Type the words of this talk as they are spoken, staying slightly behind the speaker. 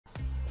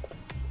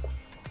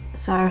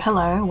So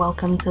hello,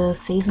 welcome to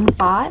Season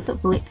 5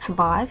 of Let's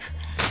Survive.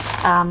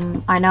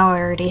 I know I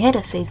already had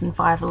a Season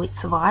 5 of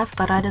Let's Survive,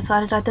 but I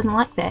decided I didn't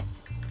like that.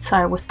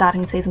 So we're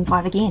starting Season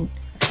 5 again.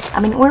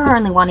 I mean, we're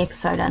only one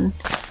episode in,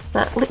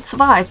 but Let's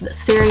Survive, the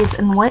series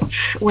in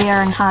which we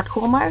are in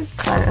hardcore mode,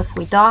 so if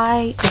we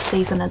die, the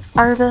season is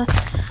over.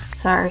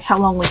 So how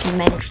long we can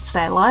manage to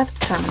stay alive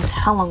determines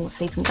how long the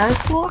season goes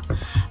for.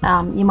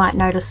 You might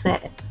notice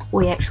that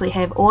we actually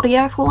have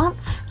audio for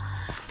once.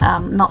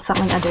 Not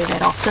something I do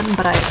that often,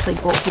 but I actually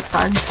bought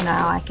headphones, so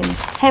now I can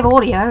have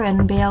audio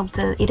and be able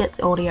to edit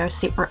the audio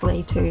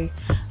separately to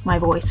my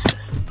voice.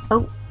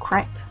 Oh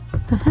crap.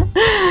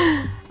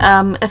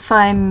 If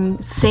I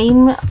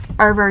seem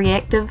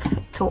overreactive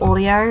to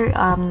audio,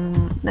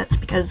 that's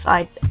because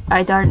I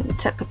don't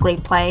typically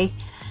play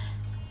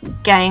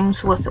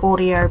games with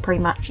audio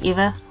pretty much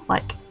ever.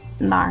 Like,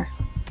 no.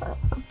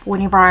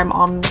 Whenever I'm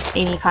on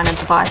any kind of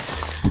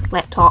device,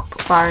 laptop,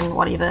 phone,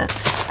 whatever,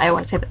 I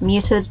always have it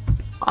muted.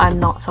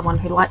 I'm not someone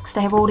who likes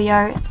to have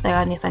audio. The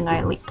only thing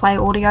I play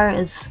audio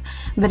is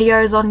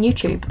videos on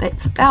YouTube.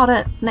 That's about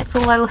it. And that's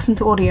all I listen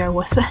to audio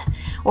with.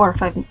 Or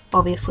if I'm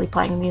obviously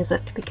playing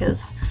music,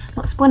 because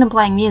what's the point in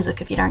playing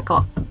music if you don't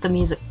got the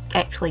music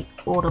actually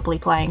audibly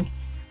playing?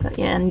 But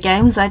yeah, in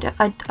games I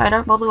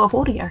don't bother with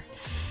audio.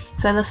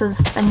 So this is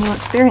a new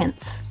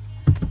experience.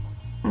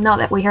 Not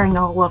that we're hearing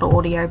a whole lot of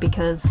audio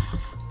because...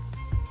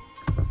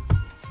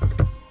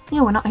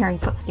 yeah, we're not hearing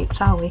footsteps,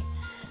 are we?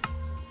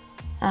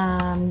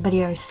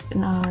 Videos,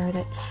 no,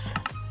 that's...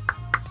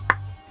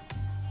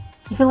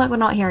 I feel like we're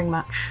not hearing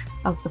much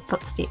of the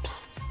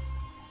footsteps.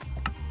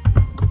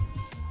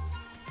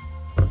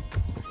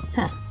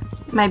 Huh.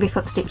 Maybe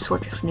footsteps were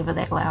just never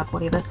that loud,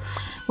 whatever.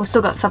 We've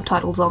still got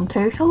subtitles on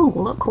too. Oh,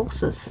 look,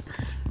 horses.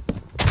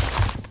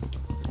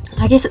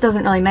 I guess it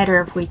doesn't really matter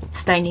if we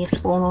stay near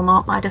spawn or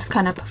not. I just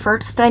kind of prefer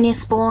to stay near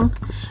spawn.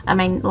 I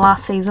mean,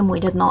 last season we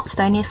did not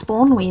stay near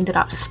spawn. We ended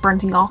up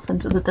sprinting off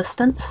into the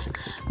distance.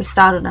 We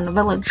started in a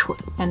village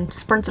and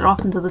sprinted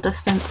off into the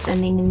distance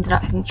and then ended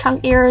up having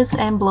chunk errors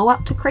and blew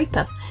up to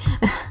creeper.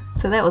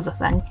 So that was a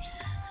thing.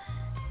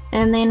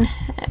 And then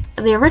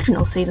the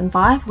original season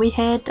 5 we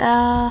had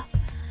a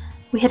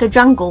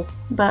jungle,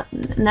 but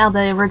now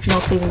the original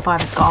season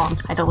 5 is gone.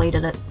 I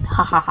deleted it.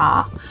 Ha ha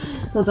ha.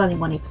 There was only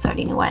one episode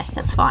anyway,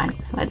 that's fine.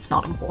 It's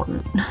not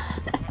important.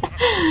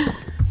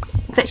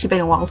 It's actually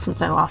been a while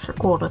since I last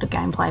recorded a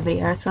gameplay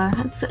video, so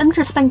it's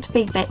interesting to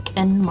be back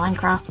in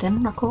Minecraft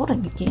and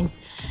recording again.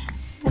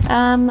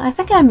 I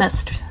think I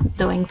missed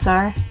doing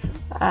so.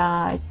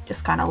 I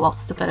just kind of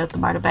lost a bit of the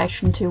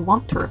motivation to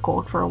want to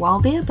record for a while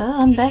there, but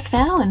I'm back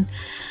now and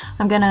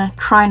I'm gonna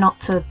try not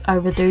to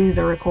overdo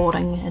the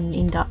recording and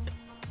end up,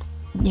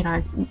 you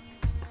know,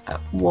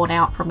 worn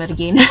out from it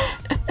again.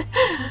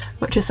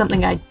 Which is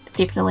something I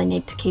definitely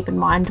need to keep in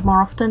mind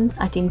more often.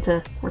 I tend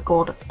to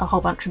record a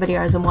whole bunch of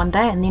videos in one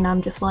day and then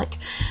I'm just like,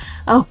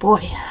 oh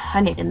boy,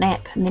 I need a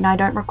nap, and then I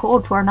don't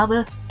record for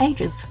another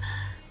ages.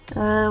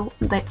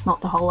 That's not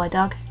the hole I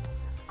dug.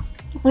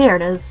 There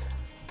it is.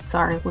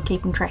 Sorry, we're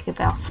keeping track of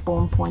our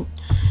spawn point.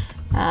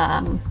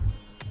 1,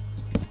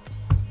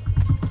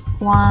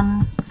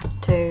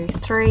 2,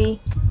 3.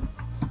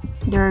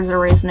 There is a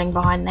reasoning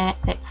behind that.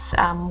 That's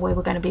where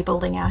we're going to be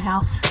building our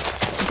house.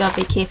 We've got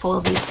to be careful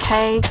of these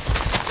caves.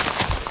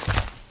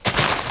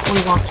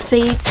 We want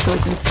seeds so we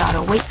can start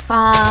a wheat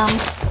farm.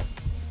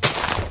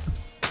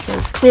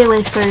 Because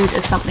clearly food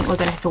is something we're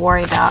going to have to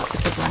worry about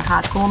because we're in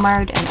hardcore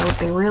mode, and it would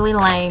be really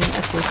lame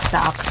if we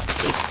starved to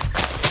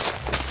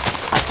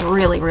death. Like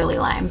really, really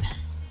lame.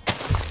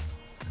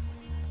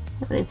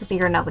 Is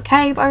there another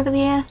cave over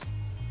there?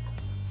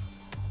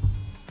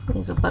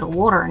 There's a bit of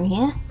water in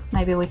here.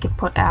 Maybe we could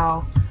put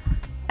our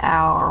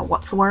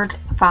what's the word?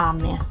 Farm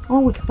there.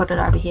 Or we could put it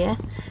over here.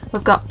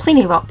 We've got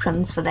plenty of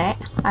options for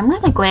that. I'm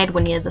really glad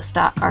we're near the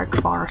stark oak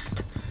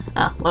forest.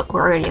 Look,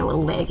 we're already a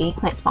little laggy.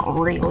 That's not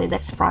really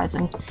that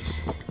surprising.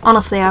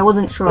 Honestly, I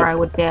wasn't sure I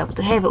would be able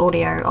to have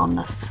audio on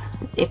this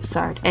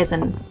episode, as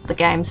in the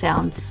game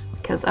sounds,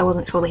 because I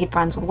wasn't sure the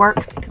headphones would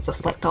work, because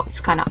this laptop's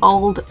kind of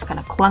old, it's kind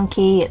of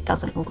clunky, it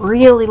doesn't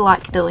really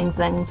like doing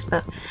things,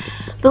 but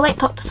the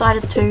laptop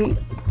decided to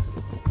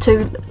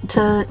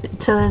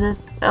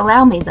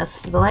allow me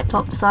this. The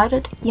laptop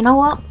decided, you know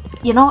what,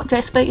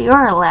 Jasper,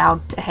 you're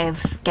allowed to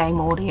have game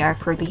audio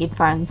through the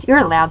headphones. You're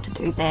allowed to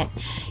do that.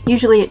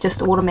 Usually it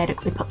just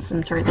automatically puts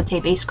them through the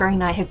TV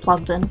screen I have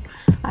plugged in.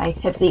 I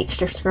have the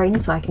extra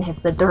screen so I can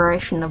have the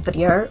duration of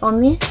video on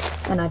there.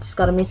 And I just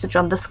got a message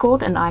on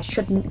Discord and I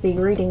shouldn't be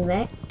reading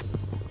that.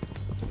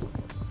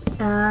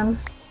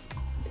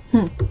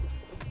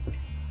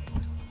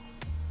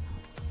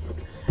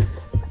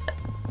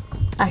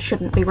 I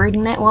shouldn't be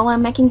reading that while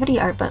I'm making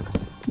video, but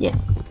yeah.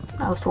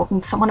 I was talking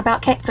to someone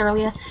about cats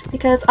earlier,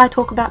 because I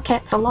talk about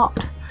cats a lot.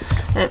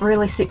 It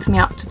really sets me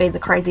up to be the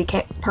crazy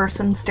cat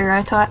person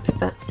stereotype,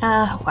 but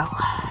well,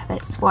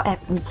 that's what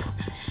happens.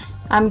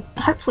 I'm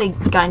hopefully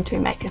going to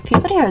make a few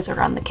videos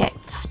around the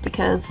cats,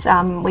 because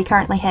we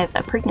currently have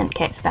a pregnant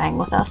cat staying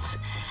with us.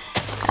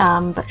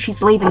 but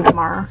she's leaving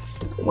tomorrow,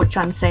 which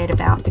I'm sad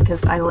about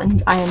because I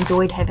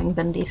enjoyed having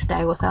Bindi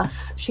stay with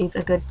us. She's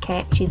a good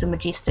cat, she's a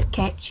majestic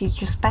cat, she's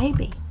just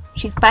baby.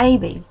 She's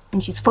baby,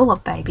 and she's full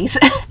of babies.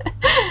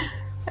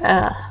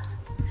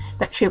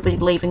 But she'll be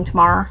leaving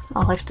tomorrow.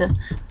 I'll have to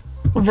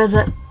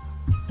visit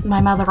my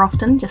mother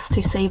often just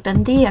to see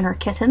Bindi and her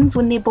kittens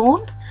when they're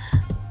born.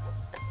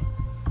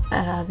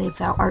 There's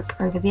our oak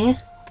over there.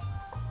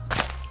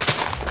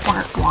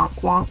 Wonk, wonk,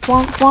 wonk,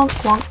 wonk, wonk,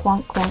 wonk,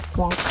 wonk, wonk,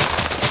 wonk.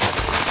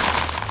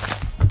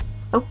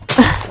 Oh,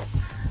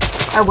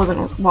 I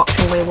wasn't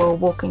watching where we were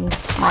walking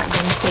right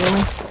then,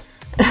 clearly.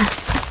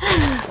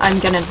 I'm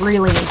gonna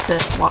really need to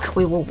watch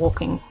where we're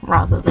walking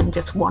rather than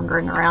just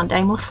wandering around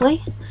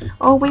aimlessly,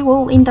 or we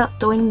will end up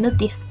doing the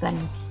death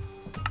thing.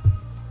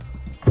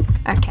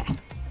 Okay.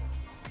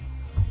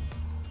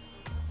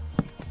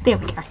 There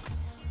we go.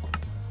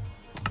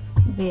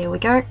 There we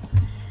go.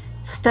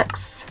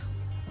 Sticks.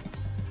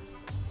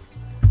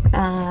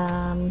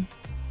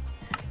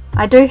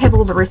 I do have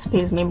all the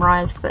recipes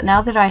memorized, but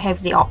now that I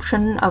have the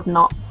option of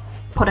not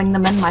putting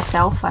them in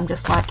myself, I'm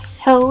just like,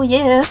 hell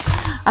yeah,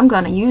 I'm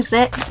gonna use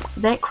that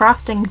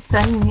crafting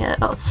thing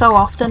so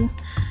often.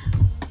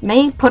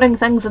 Me putting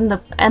things on the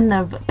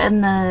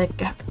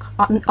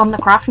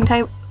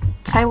crafting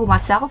table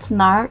myself?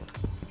 No,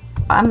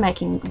 I'm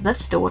making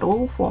this do it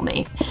all for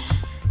me.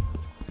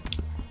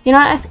 You know,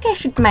 I think I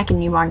should make a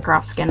new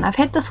Minecraft skin. I've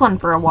had this one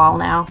for a while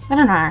now. I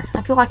don't know.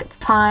 I feel like it's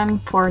time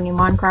for a new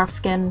Minecraft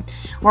skin.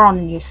 We're on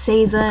a new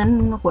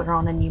season. We're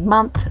on a new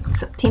month. It's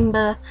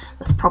September.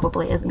 This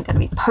probably isn't going to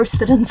be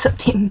posted in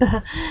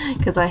September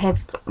because I have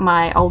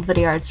my old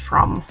videos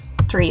from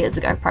 3 years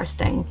ago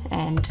posting,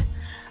 and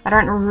I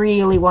don't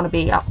really want to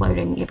be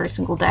uploading every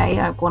single day.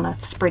 I want to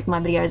spread my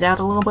videos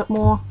out a little bit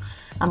more,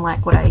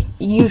 unlike what I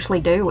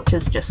usually do, which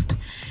is just,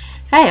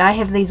 hey, I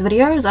have these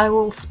videos, I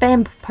will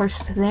spam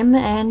post them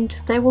and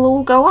they will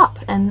all go up,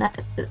 and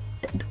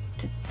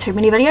too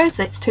many videos,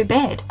 that's too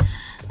bad.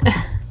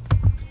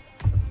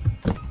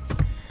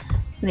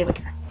 There we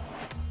go.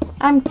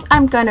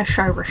 I'm going to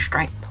show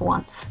restraint for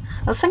once.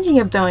 I was thinking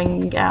of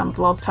doing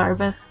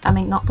Vlogtober, I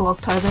mean not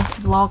Vlogtober,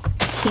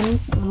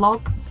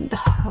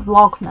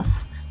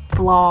 Vlogmas.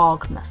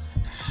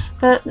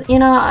 But, you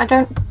know, I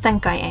don't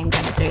think I am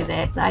going to do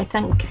that. I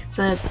think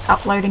the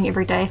uploading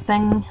everyday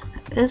thing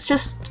is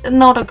just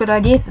not a good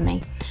idea for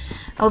me.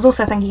 I was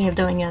also thinking of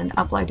doing an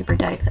upload every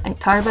day for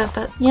Inktober,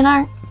 but you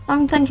know,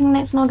 I'm thinking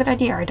that's not a good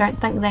idea. I don't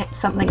think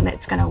that's something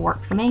that's going to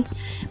work for me.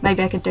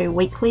 Maybe I could do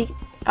weekly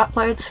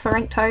uploads for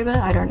Inktober,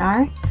 I don't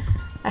know.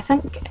 I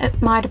think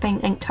it might have been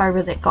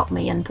Inktober that got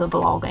me into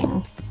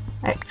vlogging.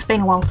 It's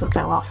been a while since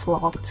I last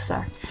vlogged,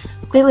 so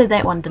clearly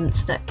that one didn't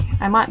stick.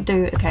 I might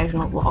do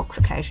occasional vlogs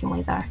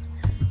occasionally though.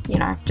 You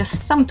know,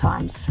 just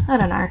sometimes. I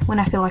don't know, when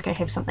I feel like I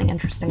have something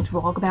interesting to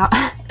vlog about.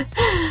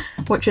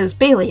 Which is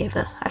barely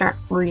ever. I don't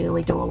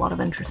really do a lot of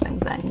interesting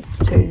things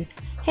to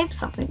have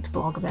something to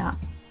vlog about.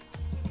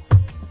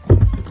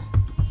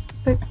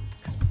 Boop.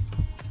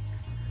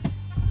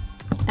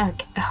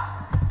 Okay.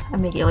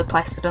 Immediately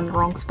placed it in the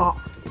wrong spot.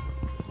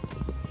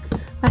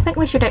 I think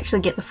we should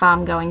actually get the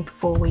farm going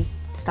before we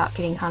start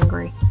getting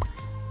hungry.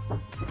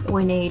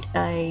 We need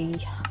a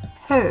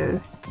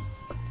hoe.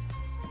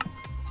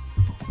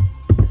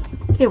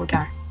 There we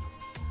go.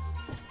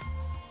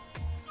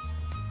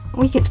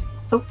 We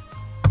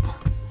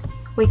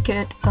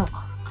could, oh,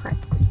 crap.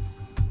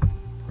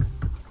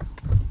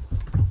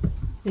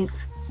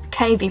 There's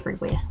cave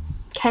everywhere.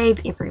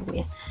 Cave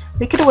everywhere.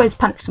 We could always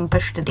punch some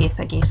fish to death,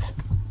 I guess.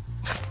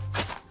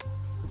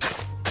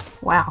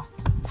 Wow.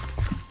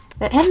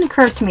 It hadn't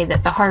occurred to me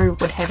that the hoe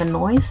would have a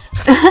noise.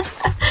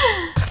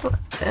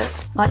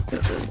 Like,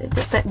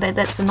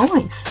 that's a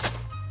noise.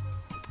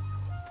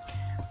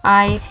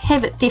 I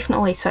have it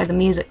definitely so the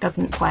music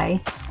doesn't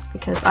play,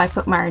 because I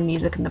put my own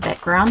music in the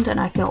background and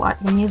I feel like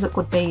the music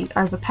would be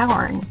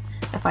overpowering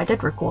if I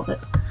did record it,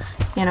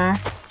 you know,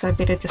 so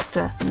better just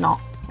to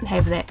not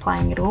have that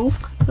playing at all.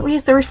 But we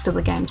have the rest of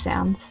the game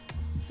sounds,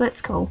 so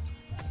that's cool.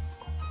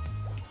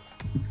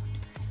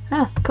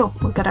 Ah, cool,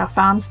 we've got our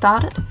farm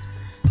started.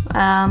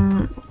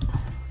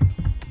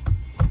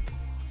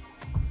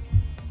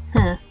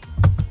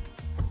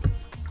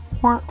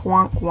 Wonk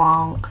wonk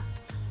wonk.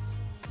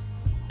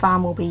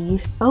 Farm will be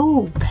used.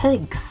 Oh,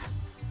 pigs.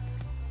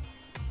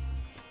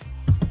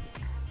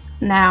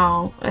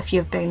 Now, if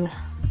you've been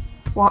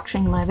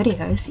watching my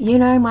videos, you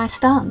know my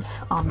stance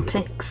on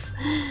pigs.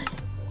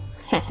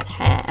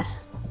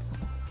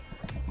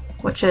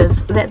 Which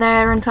is that they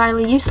are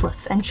entirely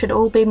useless and should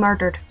all be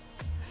murdered.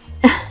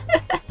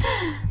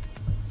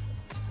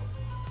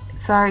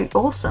 So,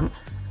 awesome.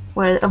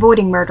 We're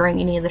avoiding murdering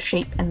any of the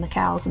sheep and the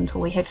cows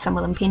until we have some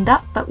of them penned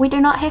up, but we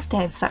do not have to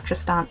have such a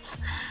stance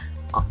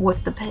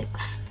with the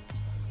pigs.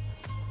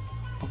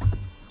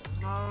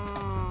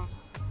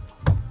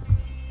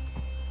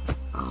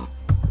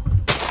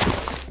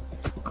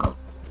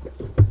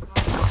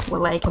 We're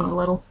lagging a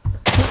little.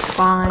 That's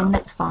fine,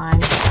 that's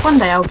fine. One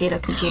day I'll get a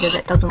computer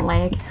that doesn't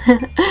lag.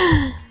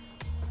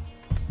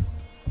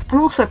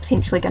 I'm also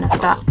potentially going to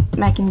start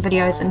making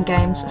videos in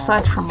games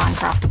aside from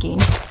Minecraft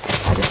again.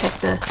 I just have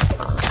to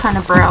kind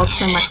of browse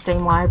through my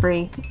Steam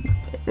library,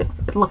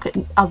 look at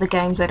other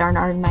games I don't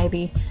own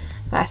maybe,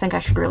 but I think I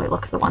should really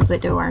look at the ones I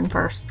do own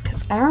first,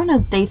 because I own a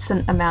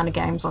decent amount of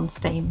games on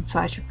Steam, so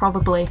I should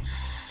probably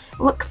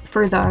look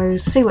through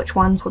those, see which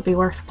ones would be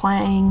worth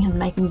playing and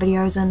making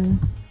videos in.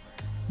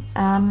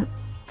 I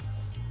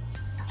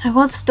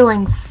was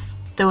doing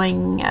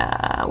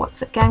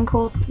what's it game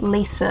called?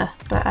 Lisa,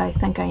 but I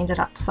think I ended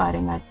up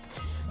deciding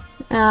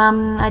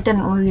I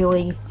didn't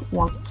really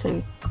want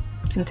to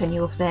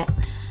continue with that,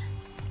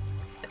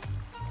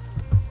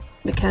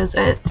 because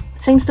it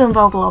seems to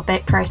involve a lot of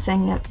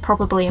backtracing. It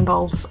probably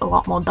involves a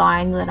lot more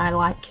dying than I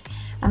like.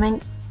 I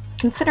mean,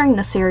 considering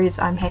the series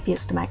I'm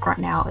happiest to make right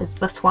now is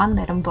this one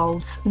that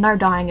involves no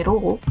dying at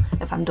all,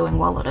 if I'm doing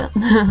well at it.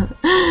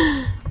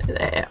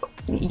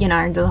 You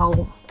know, the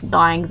whole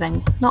dying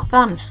thing, not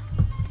fun.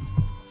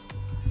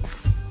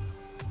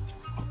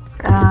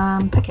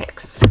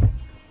 Pickaxe.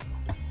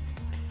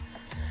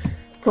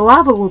 The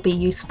lava will be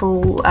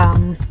useful,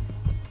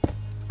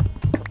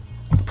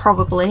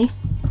 probably.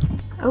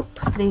 Oh,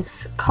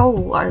 there's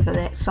coal over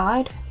that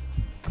side.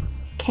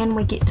 Can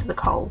we get to the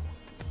coal?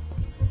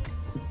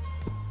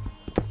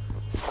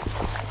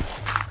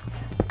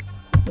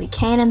 We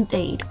can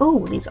indeed.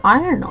 Oh, there's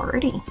iron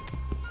already.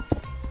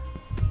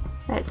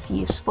 That's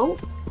useful.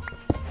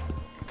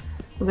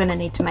 We're going to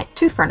need to make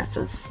 2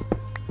 furnaces.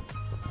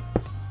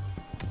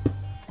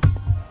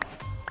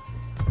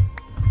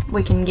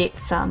 We can get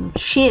some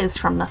shears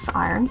from this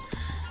iron,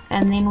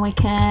 and then we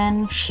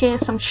can shear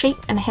some sheep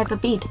and have a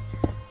bed,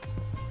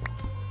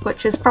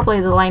 which is probably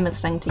the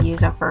lamest thing to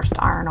use our first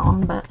iron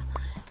on, but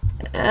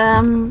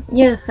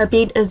yeah, a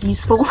bed is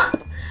useful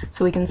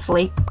so we can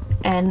sleep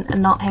and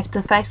not have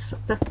to face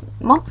the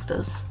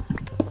monsters.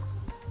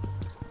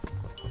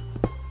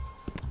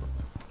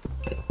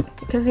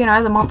 Because, you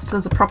know, the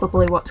monsters are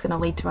probably what's going to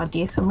lead to our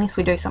death, unless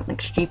we do something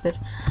stupid.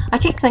 I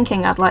keep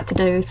thinking I'd like to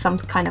do some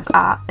kind of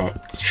art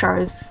that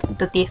shows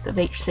the death of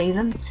each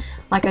season.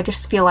 Like, I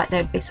just feel like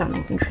that'd be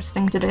something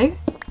interesting to do.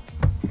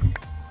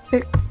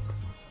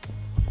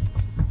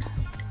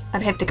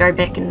 I'd have to go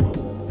back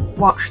and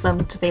watch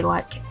them to be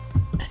like,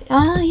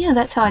 oh yeah,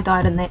 that's how I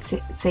died in that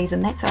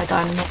season, that's how I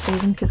died in that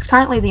season. Because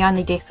currently the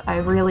only death I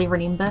really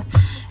remember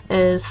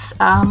is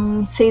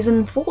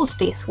season 4's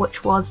death,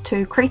 which was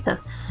to Creeper,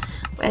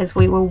 as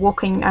we were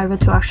walking over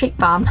to our sheep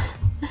farm.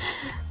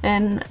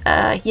 And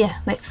yeah,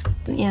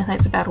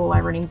 that's about all I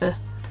remember.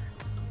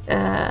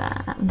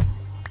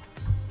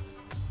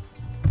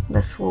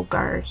 This will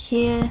go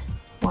here,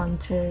 1,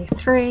 2,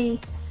 3,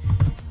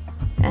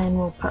 and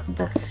we'll put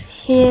this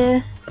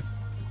here.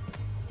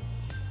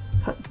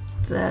 Put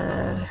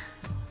the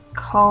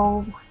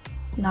coal,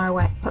 no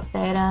wait, put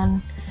that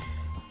in.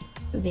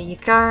 There you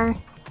go.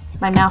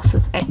 My mouse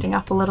is acting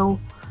up a little.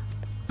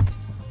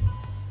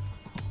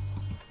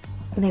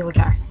 There we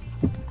go.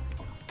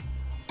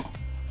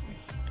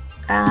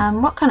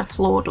 What kind of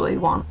floor do we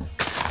want?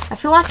 I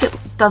feel like it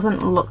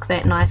doesn't look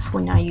that nice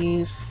when I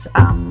use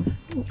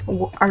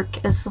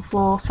oak as the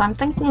floor, so I'm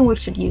thinking we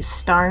should use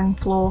stone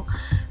floor.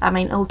 I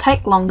mean, it'll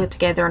take longer to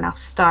gather enough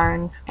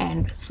stone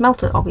and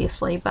smelt it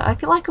obviously, but I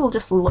feel like it'll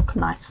just look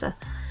nicer.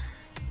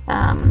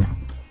 We'll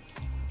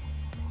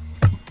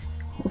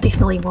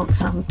definitely want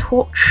some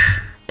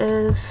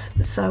torches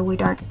so we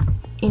don't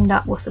end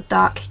up with a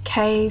dark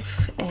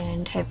cave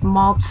and have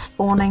mobs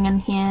spawning in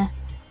here.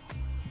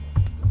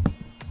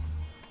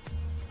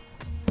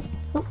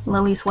 Oh,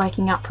 Lily's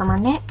waking up from her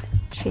nap.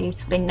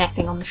 She's been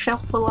napping on the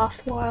shelf for the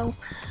last while.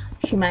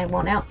 She may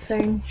want out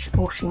soon,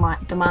 or she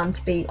might demand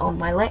to be on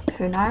my lap,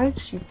 who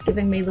knows. She's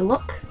giving me the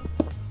look.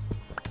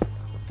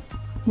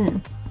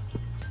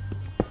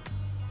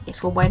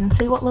 Guess we'll wait and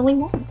see what Lily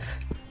wants.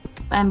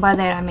 And by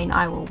that I mean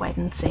I will wait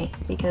and see,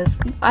 because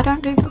I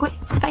don't do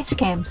face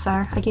cam,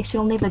 so I guess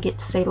you'll never get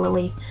to see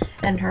Lily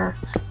in her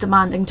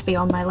demanding to be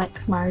on my lap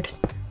mode.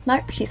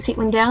 Nope, she's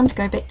settling down to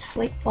go back to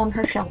sleep on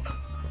her shelf.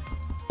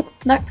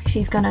 Nope,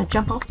 she's gonna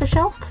jump off the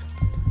shelf.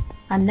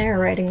 I'm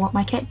narrating what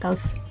my cat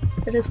does.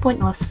 It is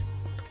pointless.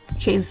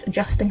 She's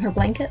adjusting her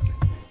blanket.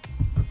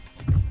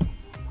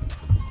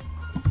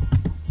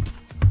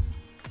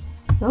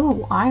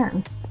 Oh,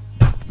 iron.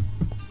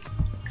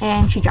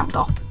 And she jumped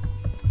off.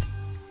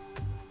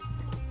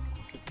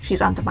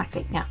 She's under my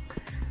feet now.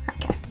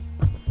 Okay.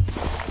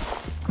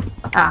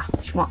 Ah,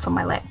 she wants on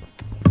my lap.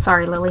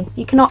 Sorry, Lily.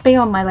 You cannot be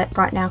on my lap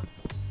right now.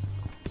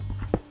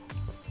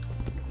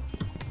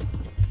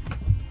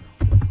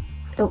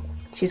 Oh,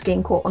 she's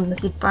getting caught on the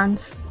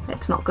headphones.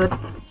 That's not good.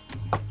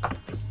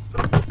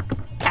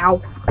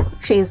 Ow.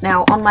 She is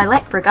now on my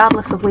lap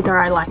regardless of whether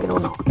I like it or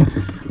not.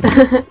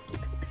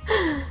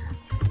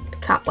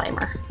 Can't blame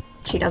her.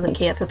 She doesn't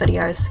care for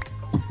videos.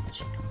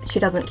 She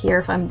doesn't care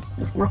if I'm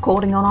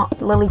recording or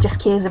not. Lily just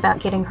cares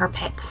about getting her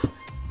pets.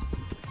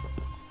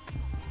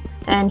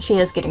 And she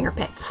is getting her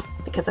pets,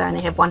 because I only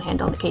have one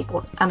hand on the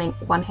keyboard. I mean,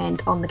 one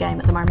hand on the game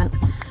at the moment.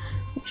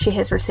 She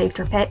has received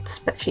her pets,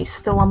 but she's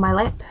still on my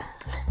lap.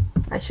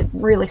 I should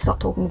really stop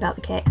talking about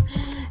the cat.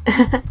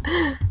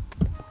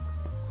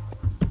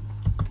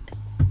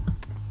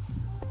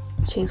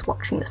 she's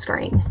watching the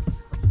screen.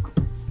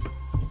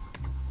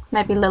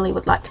 Maybe Lily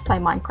would like to play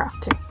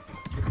Minecraft too.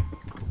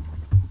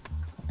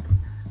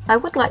 I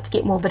would like to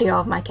get more video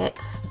of my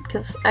cats,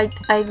 because I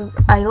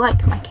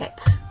like my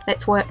cats.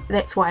 That's why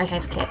I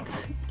have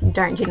cats. You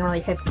don't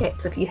generally have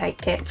cats if you hate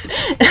cats.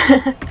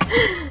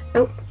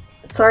 Oh,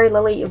 sorry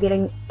Lily, you're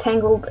getting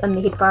tangled in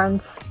the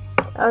headphones.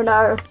 Oh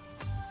no.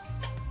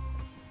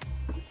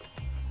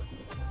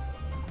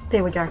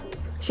 There we go.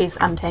 She's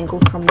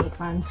untangled from the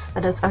headphones.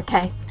 It is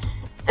okay.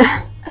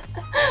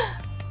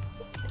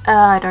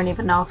 I don't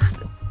even know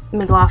if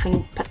me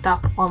laughing picked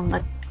up on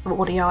the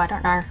audio. I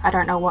don't know. I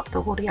don't know what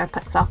the audio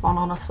picks up on,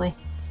 honestly.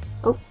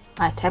 Oh,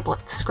 my tablet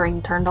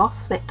screen turned off.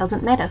 That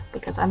doesn't matter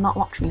because I'm not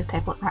watching the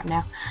tablet right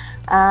now.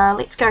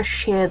 Let's go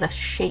share the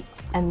sheep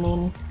and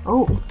then...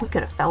 Oh, we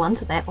could have fell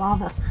into that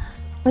lava.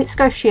 Let's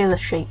go share the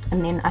sheep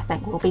and then I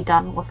think we'll be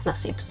done with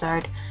this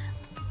episode.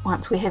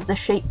 Once we have the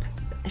sheep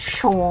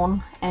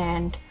shorn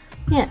and...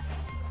 yeah.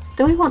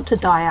 Do we want to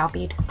dye our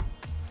bed?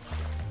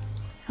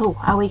 Oh,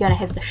 are we going to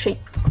have the sheep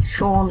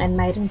shorn and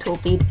made into a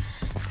bed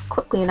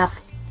quickly enough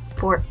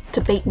for it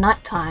to beat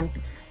nighttime?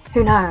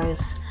 Who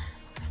knows?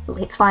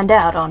 Let's find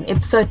out on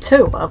episode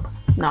 2 of...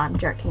 No, I'm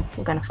joking.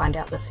 We're going to find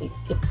out this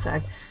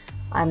episode.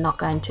 I'm not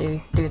going to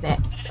do that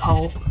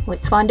whole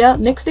let's find out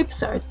next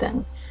episode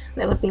thing.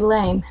 That would be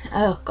lame.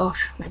 Oh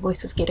gosh, my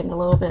voice is getting a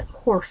little bit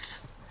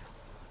hoarse.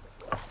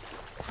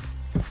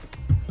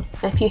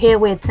 If you hear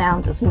weird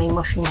sounds, it's me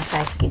mushing my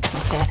face against my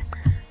cat.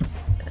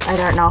 I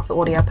don't know if the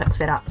audio picks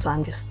that up, so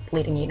I'm just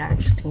letting you know,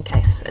 just in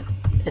case it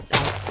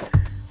does.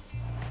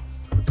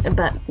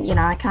 But, you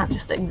know, I can't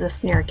just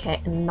exist near a cat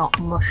and not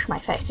mush my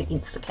face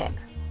against the cat.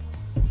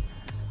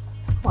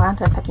 Why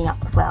aren't I picking up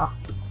the flower?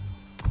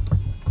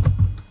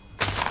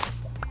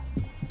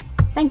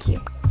 Thank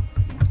you.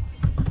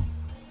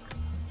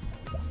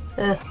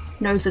 Ugh,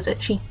 nose is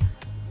itchy.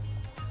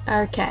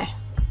 Okay.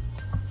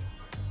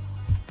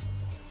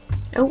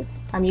 Oh,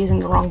 I'm using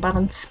the wrong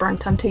button.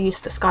 Sprint, I'm too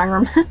used to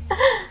Skyrim.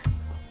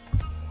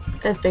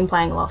 I've been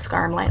playing a lot of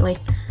Skyrim lately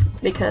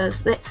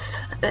because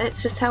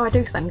that's just how I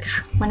do things.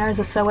 My nose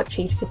is so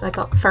itchy because I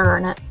got fur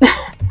in it.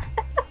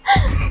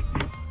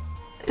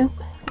 Oop,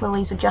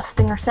 Lily's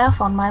adjusting herself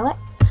on my lap.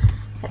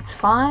 That's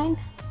fine.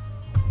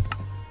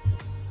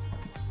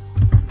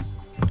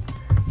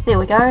 There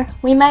we go.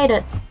 We made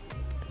it.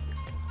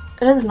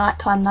 It is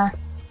nighttime though.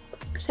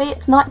 See,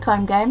 it's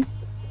nighttime game.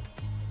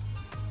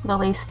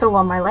 Lily's still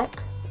on my lap.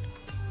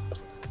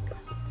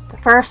 The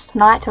first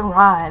night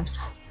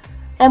arrives.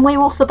 And we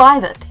will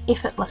survive it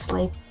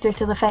effortlessly due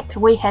to the fact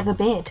we have a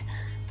bed.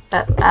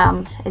 But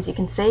as you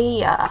can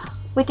see,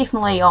 we're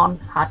definitely on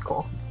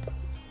hardcore.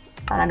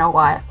 I don't know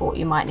why I thought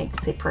you might need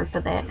to see proof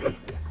of that.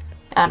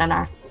 I don't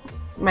know.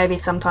 Maybe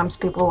sometimes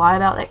people lie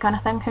about that kind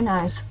of thing, who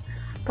knows.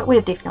 But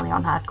we're definitely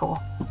on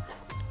hardcore.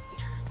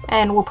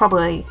 And we'll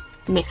probably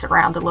mess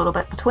around a little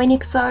bit between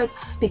episodes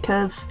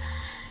because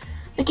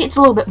it gets a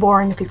little bit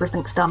boring if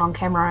everything's done on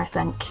camera, I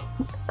think.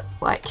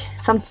 Like,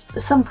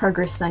 some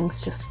progress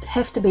things just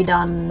have to be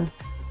done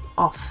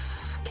off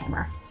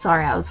camera.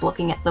 Sorry, I was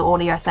looking at the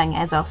audio thing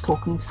as I was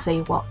talking to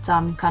see what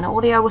kind of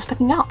audio I was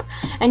picking up.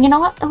 And you know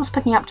what? It was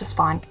picking up just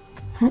fine.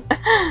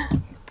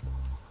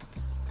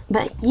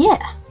 But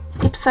yeah,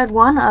 episode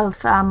 1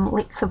 of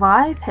Let's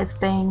Survive has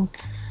been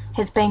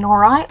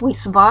alright. We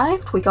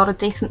survived. We got a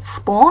decent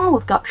spawn.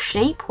 We've got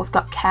sheep. We've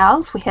got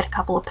cows. We had a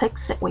couple of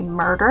pigs that we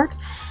murdered.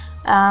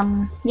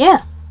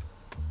 Yeah.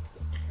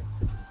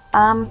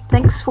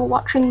 Thanks for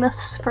watching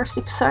this first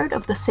episode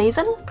of the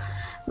season.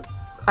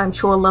 I'm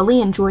sure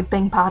Lily enjoyed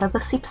being part of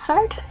this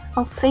episode.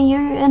 I'll see you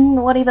in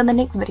whatever the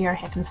next video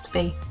happens to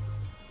be.